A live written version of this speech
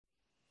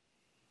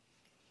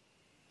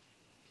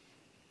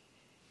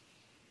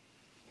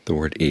The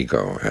word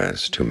ego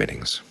has two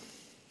meanings.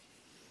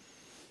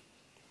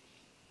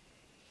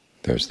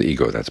 There's the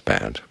ego that's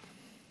bad,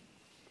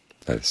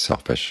 that is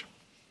selfish,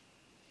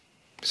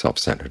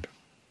 self-centered,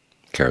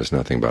 cares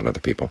nothing about other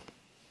people.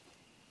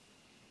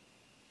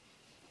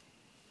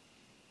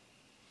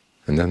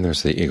 And then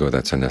there's the ego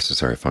that's a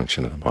necessary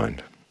function of the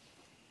mind,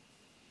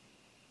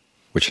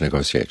 which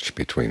negotiates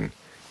between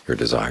your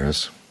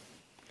desires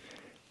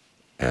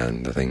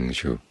and the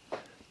things you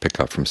pick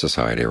up from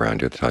society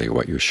around you to tell you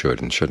what you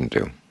should and shouldn't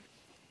do.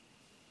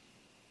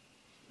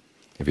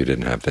 If you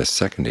didn't have this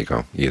second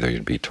ego, either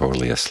you'd be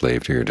totally a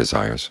slave to your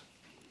desires,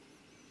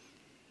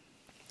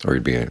 or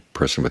you'd be a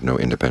person with no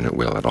independent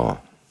will at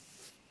all.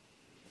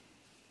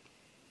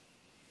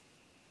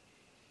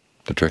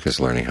 The trick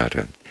is learning how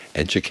to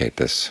educate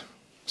this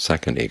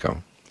second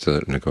ego so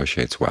that it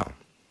negotiates well,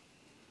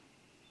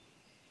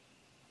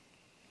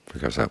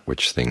 figures out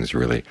which things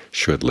really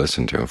should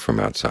listen to from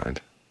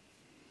outside,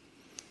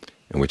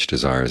 and which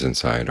desires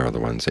inside are the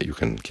ones that you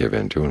can give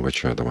in to and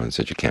which are the ones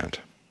that you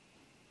can't.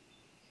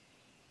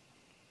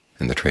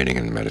 And the training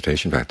in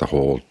meditation, in fact, the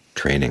whole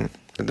training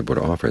that the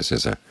Buddha offers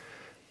is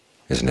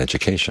an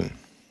education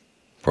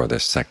for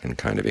this second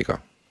kind of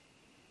ego.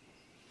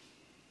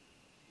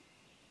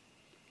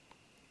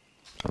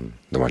 On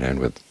the one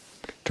hand, in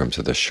terms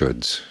of the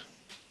shoulds,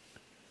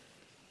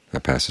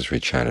 that passage we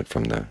chanted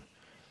from the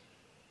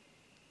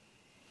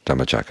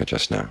Dhammacakka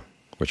just now,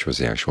 which was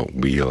the actual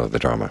wheel of the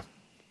Dharma.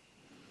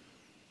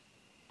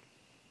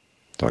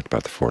 Talked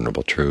about the Four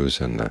Noble Truths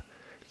and the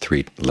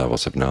 3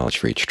 levels of knowledge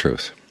for each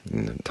truth.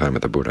 In the time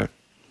of the Buddha,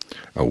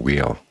 a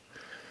wheel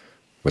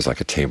was like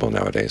a table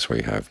nowadays, where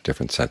you have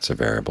different sets of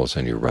variables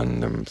and you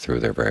run them through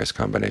their various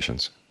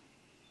combinations.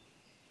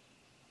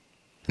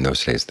 In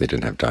those days they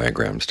didn't have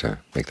diagrams to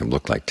make them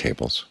look like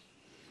tables.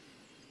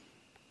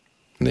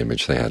 And the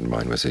image they had in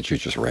mind was that you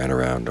just ran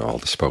around all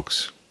the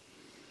spokes.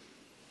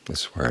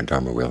 This is where a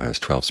Dharma wheel has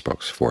 12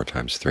 spokes, 4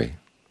 times 3.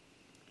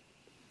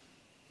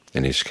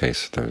 In each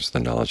case there's the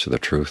knowledge of the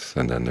truth,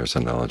 and then there's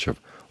a knowledge of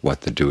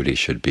what the duty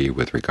should be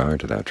with regard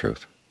to that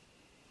truth.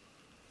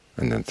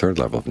 And then third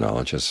level of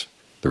knowledge is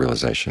the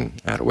realization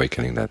at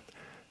awakening that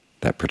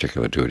that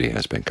particular duty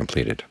has been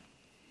completed.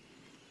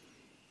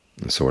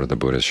 And so what are the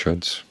Buddha's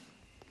shoulds?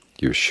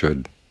 You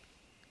should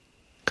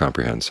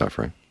comprehend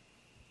suffering.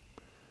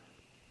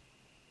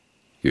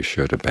 You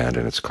should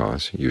abandon its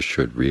cause. You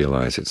should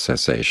realize its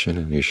cessation,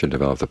 and you should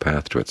develop the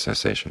path to its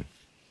cessation.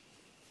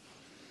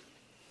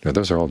 Now,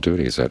 those are all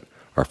duties that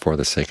are for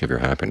the sake of your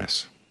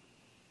happiness.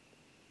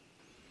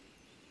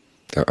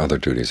 There are other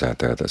duties out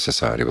there that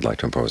society would like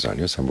to impose on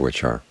you, some of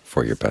which are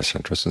for your best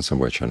interest and some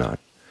of which are not.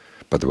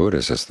 But the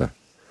Buddha's is the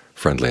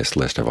friendliest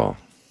list of all,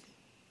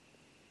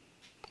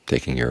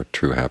 taking your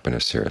true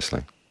happiness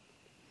seriously.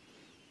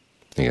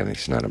 Again,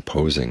 he's not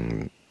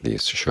imposing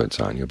these shoulds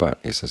on you, but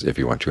he says if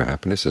you want true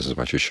happiness, this is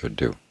what you should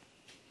do.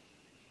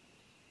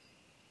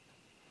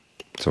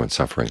 So when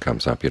suffering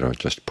comes up, you don't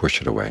just push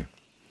it away.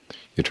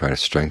 You try to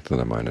strengthen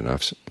the mind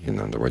enough, in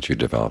other words, you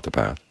develop the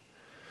path,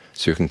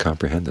 so you can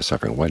comprehend the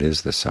suffering. What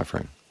is this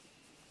suffering?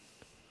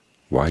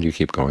 Why do you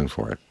keep going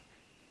for it?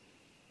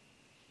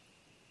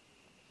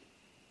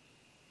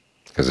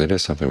 Because it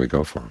is something we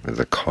go for.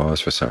 The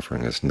cause for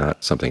suffering is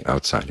not something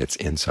outside, it's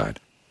inside.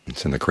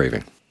 It's in the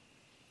craving.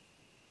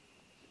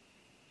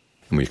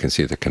 And we can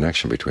see the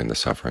connection between the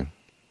suffering,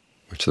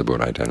 which the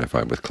Buddha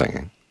identified with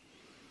clinging,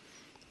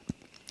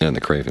 and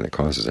the craving that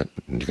causes it,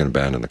 and you can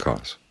abandon the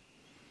cause.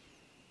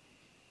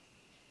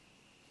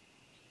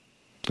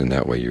 In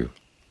that way you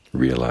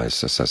realize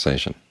the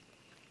cessation.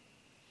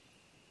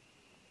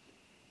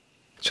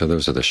 So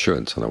those are the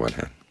shoulds on the one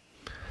hand.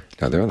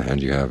 Now on the other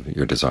hand, you have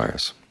your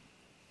desires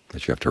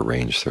that you have to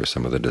arrange through.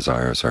 Some of the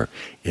desires are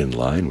in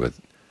line with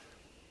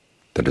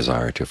the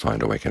desire to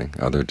find awakening.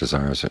 Other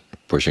desires are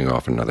pushing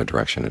off in another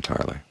direction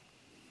entirely.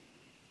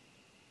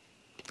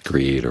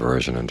 Greed,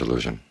 aversion, and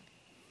delusion.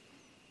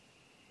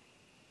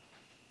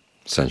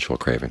 Sensual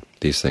craving.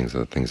 These things are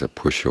the things that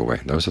push you away.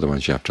 Those are the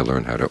ones you have to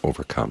learn how to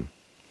overcome.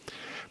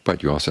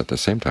 But you also at the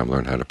same time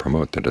learn how to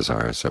promote the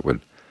desires that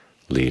would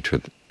lead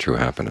to true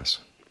happiness.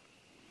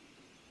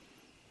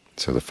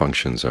 So the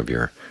functions of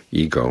your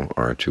ego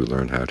are to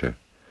learn how to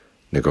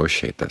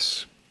negotiate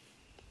this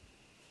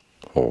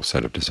whole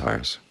set of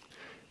desires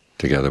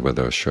together with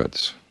those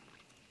shoulds.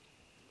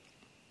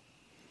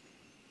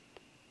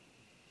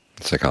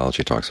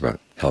 Psychology talks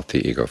about healthy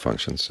ego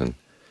functions, and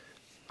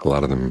a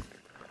lot of them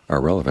are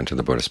relevant to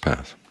the Buddhist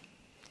path.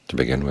 To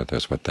begin with,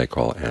 there's what they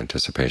call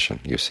anticipation.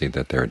 You see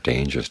that there are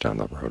dangers down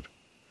the road,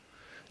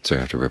 so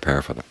you have to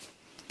prepare for them.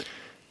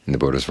 In the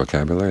Buddha's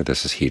vocabulary,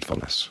 this is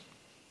heedfulness.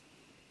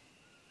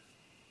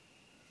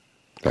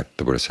 In fact,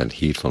 the Buddha said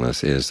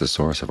heedfulness is the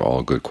source of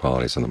all good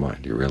qualities in the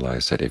mind. You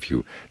realize that if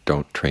you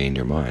don't train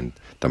your mind,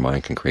 the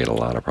mind can create a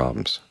lot of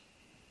problems.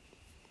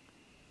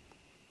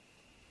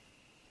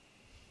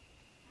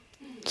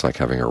 It's like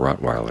having a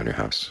Rottweiler in your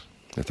house.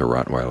 If the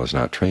Rottweiler is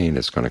not trained,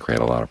 it's going to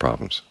create a lot of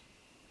problems.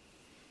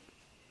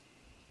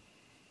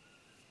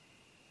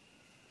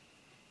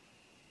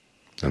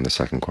 And the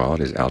second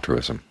quality is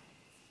altruism.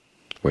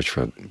 which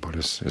for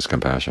Buddhists is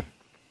compassion.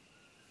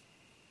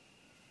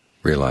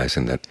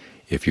 Realizing that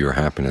if your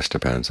happiness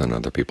depends on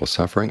other people's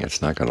suffering,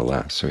 it's not going to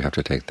last. So you have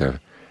to take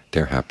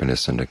their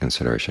happiness into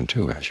consideration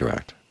too as you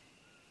act.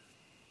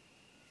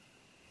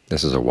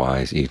 This is a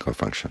wise ego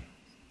function.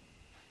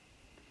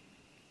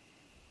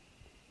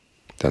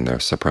 Then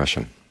there's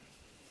suppression,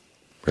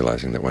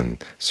 realizing that when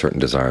certain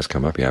desires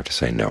come up, you have to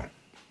say no.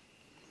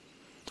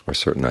 Or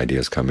certain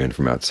ideas come in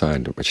from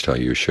outside which tell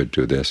you should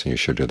do this and you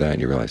should do that,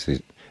 and you realize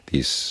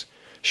these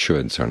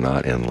shoulds are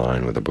not in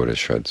line with the Buddha's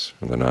shoulds,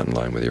 and they're not in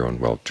line with your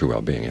own true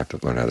well-being. You have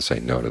to learn how to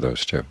say no to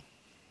those too.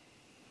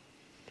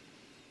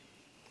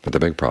 But the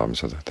big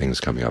problems are the things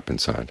coming up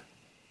inside,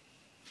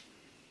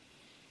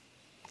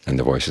 and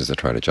the voices that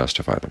try to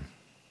justify them.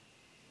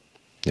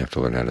 You have to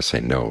learn how to say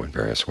no in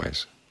various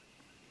ways.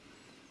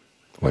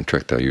 One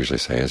trick they'll usually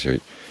say is, you're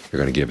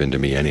going to give in to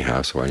me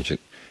anyhow, so why don't you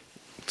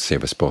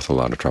save us both a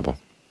lot of trouble?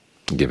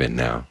 Give in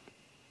now.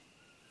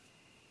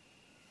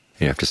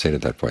 And you have to say to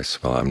that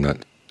voice, well, I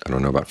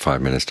don't know about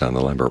 5 minutes down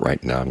the line, but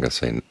right now I'm going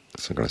to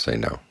say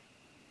no.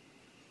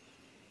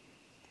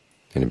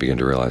 And you begin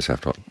to realize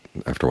after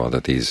a while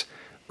that these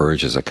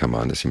urges that come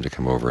on, they seem to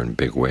come over in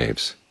big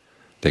waves.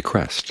 They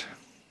crest,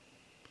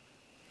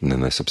 and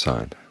then they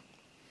subside.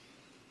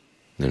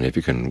 And if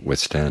you can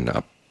withstand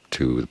up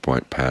to the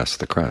point past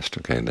the crest,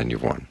 okay, then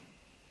you've won.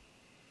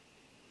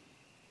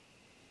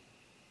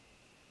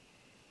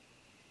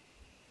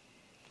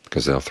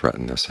 Because they'll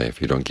threaten, they'll say,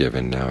 if you don't give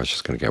in now, it's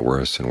just going to get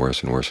worse and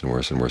worse and worse and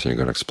worse and worse, and you're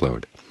going to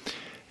explode.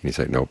 And you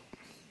say, nope.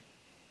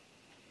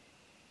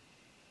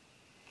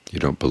 You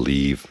don't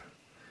believe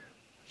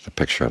the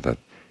picture that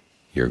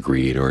your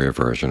greed or your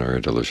aversion or your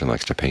delusion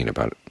likes to paint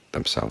about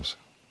themselves.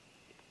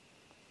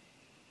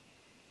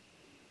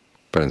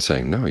 But in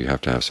saying no, you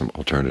have to have some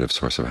alternative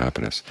source of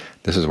happiness.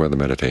 This is where the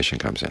meditation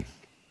comes in.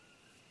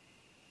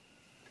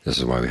 This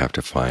is why we have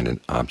to find an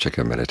object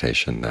of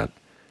meditation that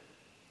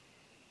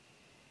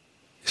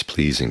is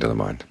pleasing to the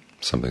mind,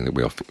 something that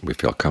we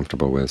feel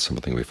comfortable with,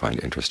 something we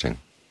find interesting.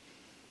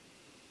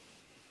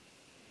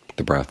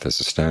 The breath is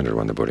the standard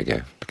one the Buddha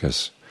gave,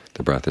 because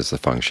the breath is the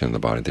function in the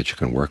body that you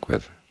can work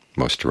with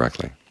most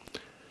directly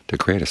to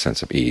create a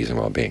sense of ease and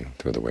well-being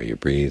through the way you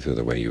breathe, through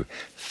the way you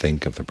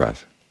think of the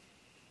breath.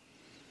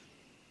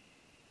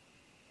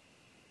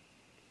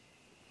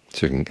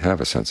 So you can have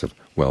a sense of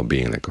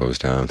well-being that goes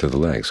down through the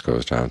legs,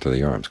 goes down through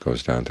the arms,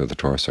 goes down through the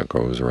torso,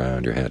 goes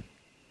around your head,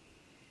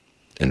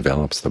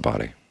 envelops the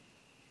body,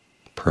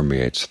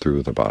 permeates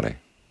through the body.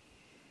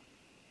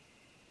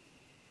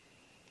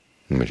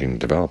 And when you can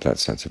develop that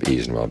sense of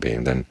ease and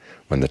well-being, then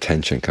when the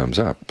tension comes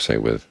up, say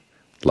with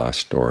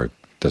lust or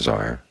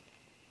desire,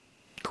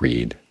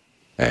 greed,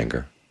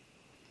 anger,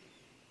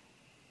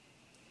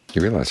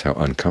 you realize how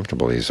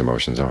uncomfortable these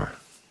emotions are.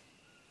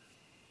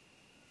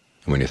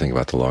 And when you think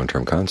about the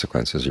long-term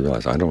consequences, you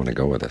realize, I don't want to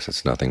go with this.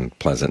 It's nothing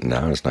pleasant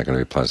now, and it's not going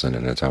to be pleasant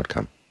in its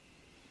outcome.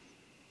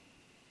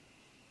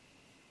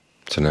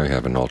 So now you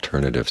have an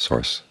alternative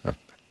source of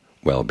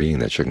well-being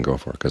that you can go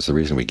for, because the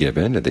reason we give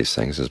in to these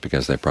things is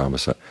because they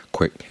promise a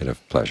quick hit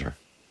of pleasure.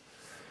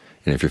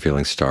 And if you're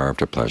feeling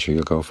starved of pleasure,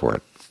 you'll go for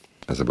it.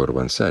 As the Buddha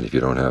once said, if you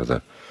don't have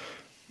the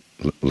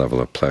level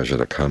of pleasure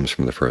that comes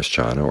from the first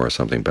jhana or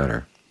something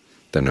better,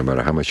 then no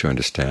matter how much you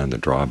understand the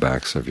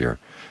drawbacks of your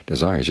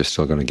desires, you're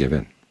still going to give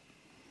in.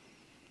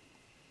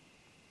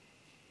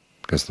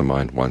 Because the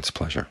mind wants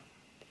pleasure.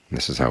 And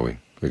this is how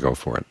we go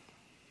for it.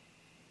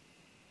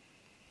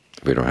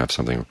 If we don't have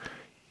something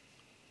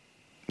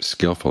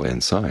skillful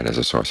inside as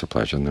a source of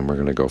pleasure, then we're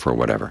going to go for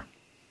whatever.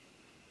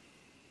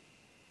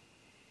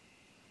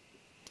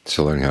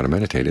 So learning how to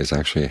meditate is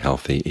actually a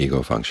healthy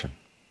ego function,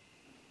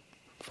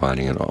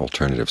 finding an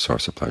alternative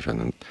source of pleasure.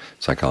 And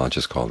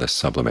psychologists call this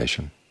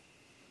sublimation.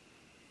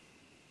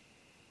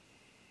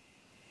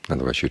 In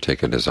other words, you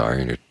take a desire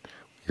and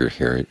you're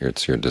here,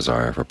 it's your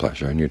desire for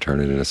pleasure, and you turn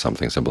it into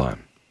something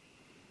sublime.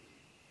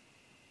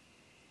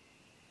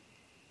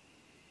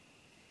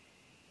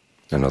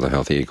 Another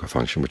healthy ego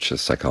function, which the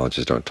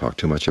psychologists don't talk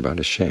too much about,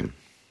 is shame.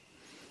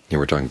 Here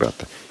we're talking about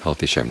the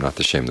healthy shame, not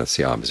the shame that's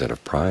the opposite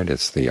of pride,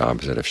 it's the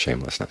opposite of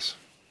shamelessness.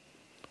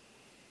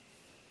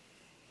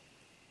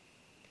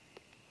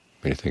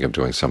 When you think of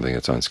doing something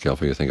that's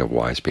unskillful, you think of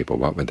wise people.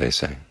 What would they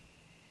say?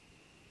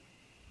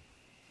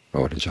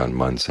 What would Ajahn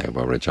Mun say?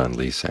 What would Ajahn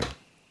Lee say?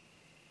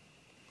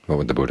 What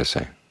would the Buddha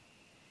say?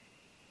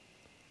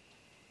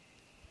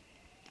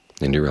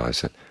 And you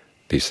realize that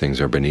these things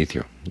are beneath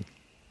you.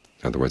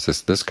 In other words,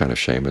 this kind of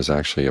shame is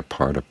actually a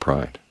part of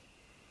pride.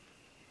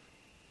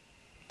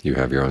 You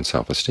have your own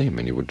self-esteem,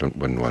 and you wouldn't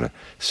want to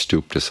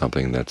stoop to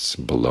something that's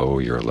below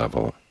your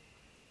level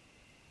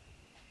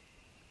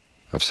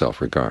of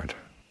self-regard.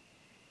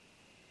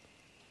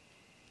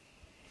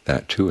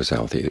 That too is a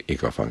healthy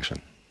ego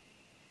function.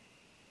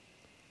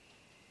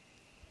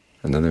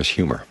 And then there's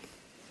humor,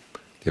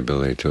 the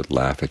ability to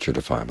laugh at your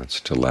defilements,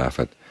 to laugh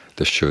at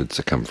the shoulds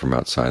that come from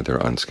outside, their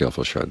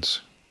unskillful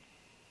shoulds.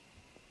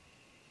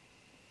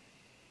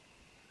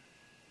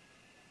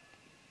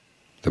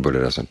 The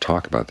Buddha doesn't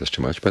talk about this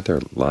too much, but there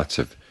are lots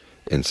of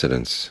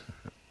incidents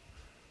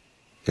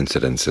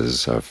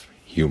incidences of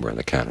humor in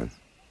the canon,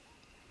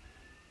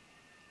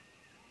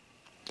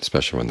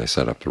 especially when they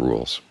set up the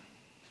rules.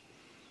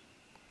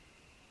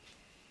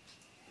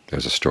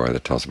 There's a story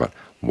that tells about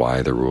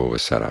why the rule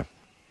was set up.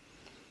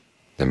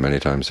 And many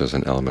times there's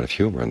an element of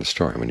humor in the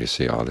story. When you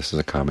see, oh, this is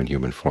a common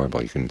human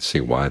foible, you can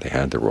see why they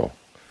had the rule.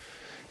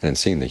 And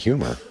seeing the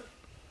humor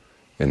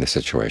in the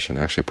situation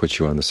actually puts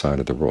you on the side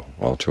of the rule.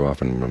 All too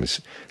often when we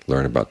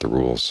learn about the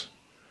rules,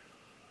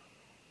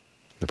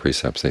 the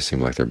precepts, they seem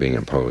like they're being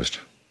imposed,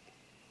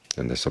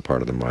 and there's a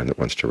part of the mind that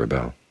wants to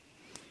rebel.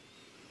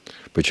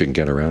 But you can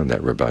get around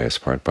that rebellious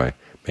part by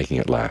making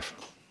it laugh.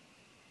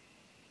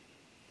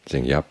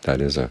 Saying, yep, that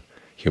is a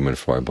human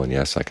foible, and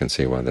yes, I can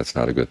see why that's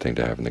not a good thing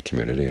to have in the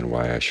community and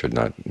why I should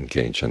not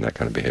engage in that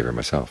kind of behavior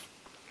myself.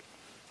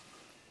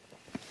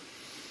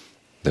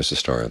 There's the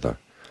story of the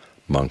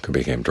monk who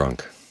became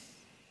drunk.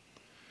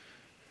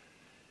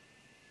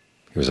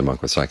 He was a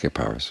monk with psychic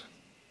powers.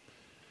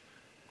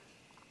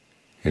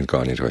 He'd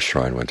gone into a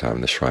shrine one time,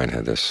 and the shrine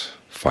had this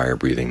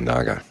fire-breathing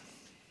Naga,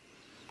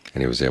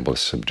 and he was able to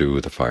subdue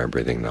the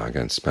fire-breathing Naga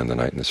and spend the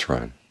night in the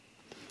shrine.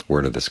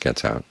 Word of this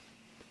gets out.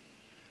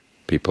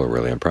 People are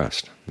really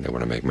impressed, and they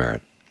want to make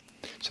merit.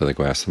 So they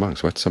go ask the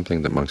monks, what's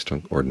something that monks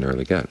don't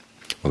ordinarily get?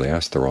 Well, they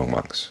asked the wrong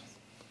monks.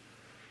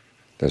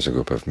 There's a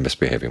group of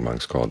misbehaving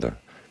monks called the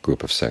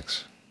Group of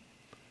Six.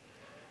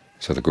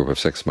 So the Group of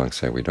Six monks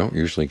say, we don't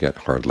usually get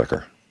hard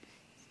liquor.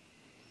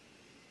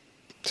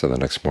 So the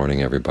next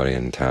morning everybody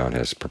in town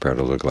has prepared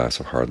a little glass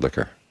of hard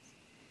liquor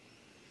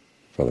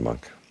for the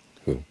monk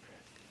who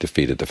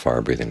defeated the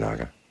fire-breathing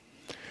Naga.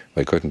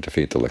 But he couldn't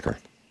defeat the liquor.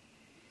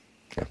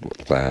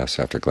 Glass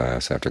after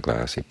glass after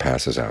glass, he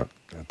passes out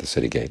at the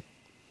city gate.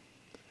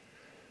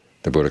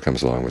 The Buddha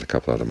comes along with a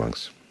couple other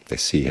monks. They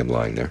see him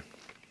lying there,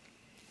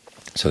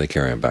 so they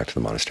carry him back to the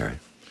monastery.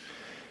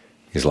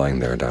 He's lying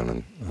there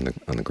down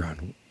on the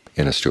ground,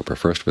 in a stupor,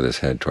 first with his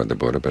head toward the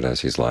Buddha, but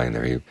as he's lying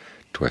there, he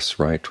twists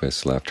right,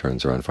 twists left,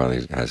 turns around,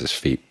 finally has his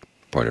feet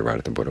pointed right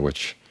at the Buddha,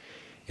 which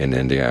in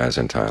India, as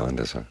in Thailand,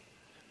 is a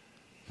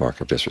mark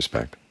of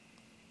disrespect.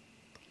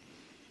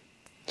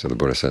 So the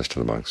Buddha says to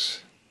the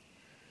monks,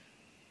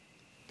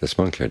 this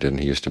monk here, didn't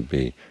he used to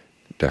be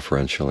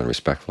deferential and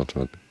respectful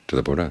to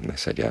the Buddha? And they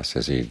said, yes.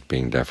 Is he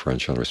being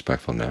deferential and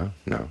respectful now?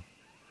 No.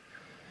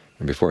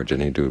 And before,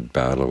 didn't he do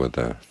battle with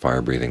the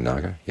fire-breathing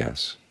Naga?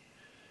 Yes.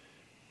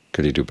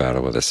 Could he do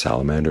battle with a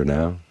salamander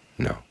now?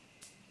 No.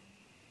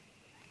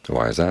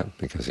 Why is that?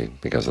 Because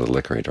of the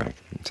liquor he drank.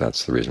 So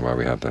that's the reason why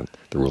we have the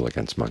rule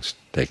against monks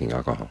taking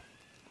alcohol.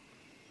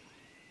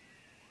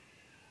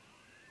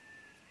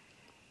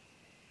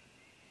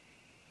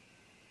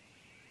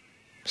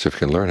 So if you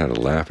can learn how to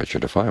laugh at your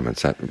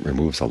defilements, that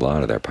removes a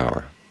lot of their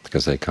power,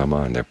 because they come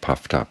on, they're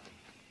puffed up.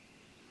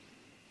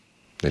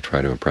 They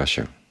try to impress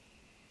you.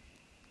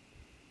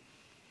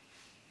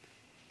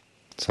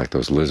 It's like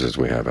those lizards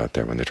we have out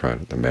there when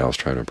the males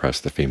try to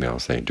impress the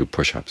females. They do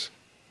push-ups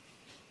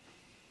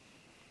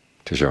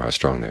to show how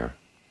strong they are,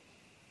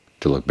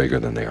 to look bigger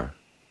than they are.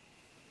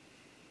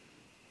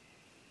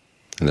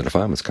 And the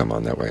defilements come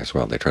on that way as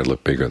well. They try to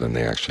look bigger than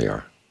they actually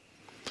are.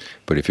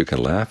 But if you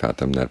can laugh at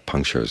them, that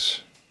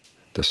punctures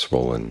the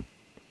swollen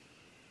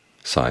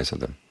size of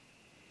them,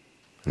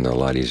 and they're a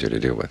lot easier to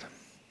deal with.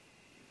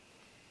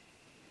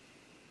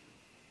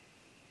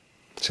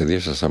 So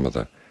these are some of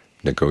the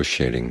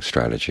negotiating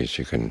strategies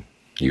you can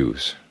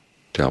use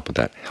to help with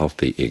that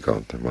healthy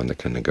ego, the one that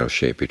can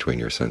negotiate between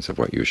your sense of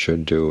what you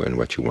should do and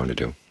what you want to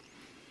do,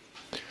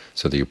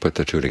 so that you put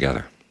the two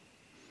together.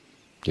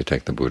 You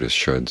take the Buddha's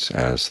shoulds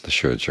as the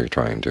shoulds you're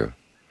trying to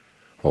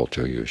hold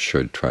to. You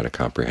should try to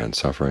comprehend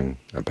suffering,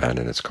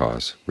 abandon its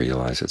cause,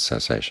 realize its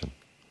cessation,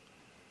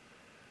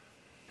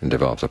 and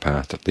develop the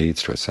path that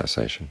leads to its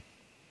cessation.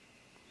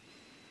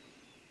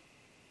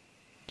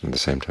 At the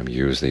same time,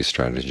 use these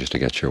strategies to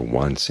get your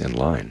wants in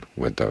line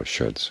with those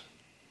shoulds,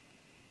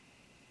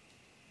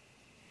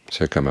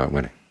 so you come out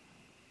winning.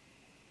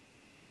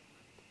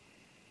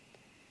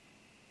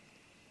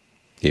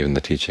 Even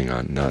the teaching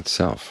on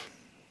not-self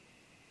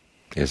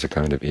is a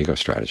kind of ego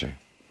strategy.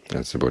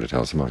 As the Buddha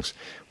tells the monks,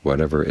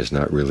 whatever is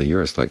not really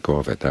yours, let go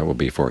of it. That will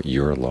be for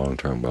your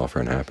long-term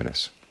welfare and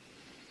happiness.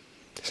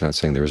 He's not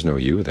saying there is no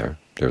you there.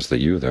 There's the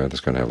you there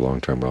that's going to have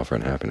long-term welfare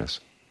and happiness.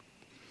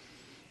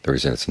 The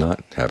reason it's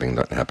not having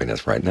that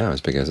happiness right now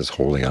is because it's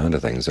holding on to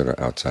things that are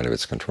outside of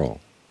its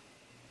control.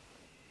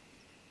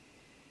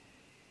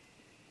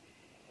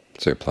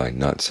 So you apply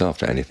not-self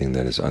to anything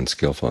that is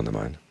unskillful in the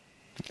mind.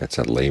 It's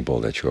a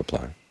label that you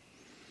apply.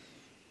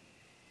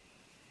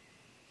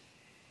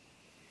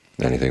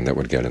 Anything that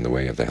would get in the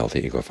way of the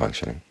healthy ego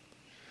functioning.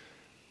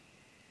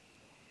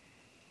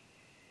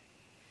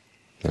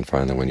 And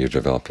finally, when you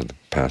develop the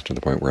path to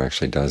the point where it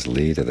actually does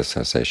lead to the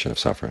cessation of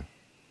suffering,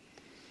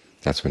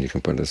 that's when you can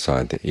put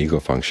aside the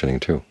ego functioning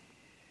too.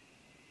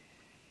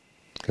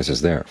 Because it's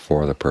there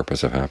for the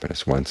purpose of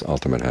happiness. Once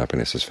ultimate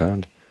happiness is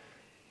found,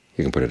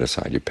 you can put it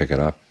aside. You pick it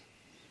up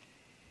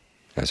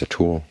as a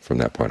tool from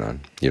that point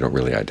on. You don't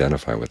really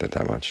identify with it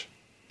that much,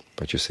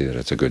 but you see that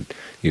it's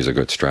these are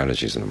good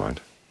strategies in the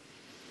mind.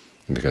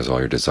 And because all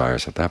your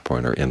desires at that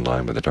point are in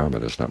line with the Dharma,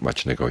 there's not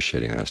much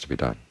negotiating that has to be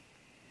done.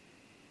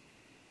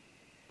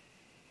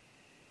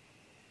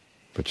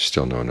 But you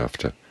still know enough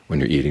to, when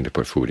you're eating, to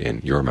put food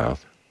in your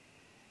mouth,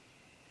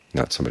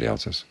 not somebody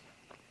else's.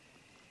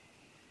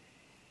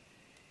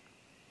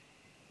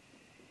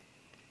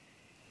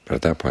 But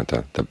at that point,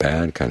 the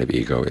bad kind of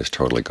ego is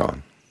totally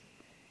gone,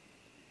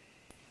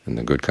 and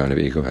the good kind of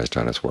ego has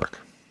done its work.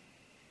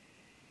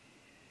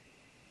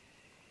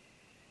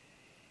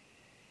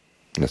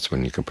 And that's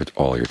when you can put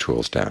all your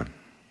tools down.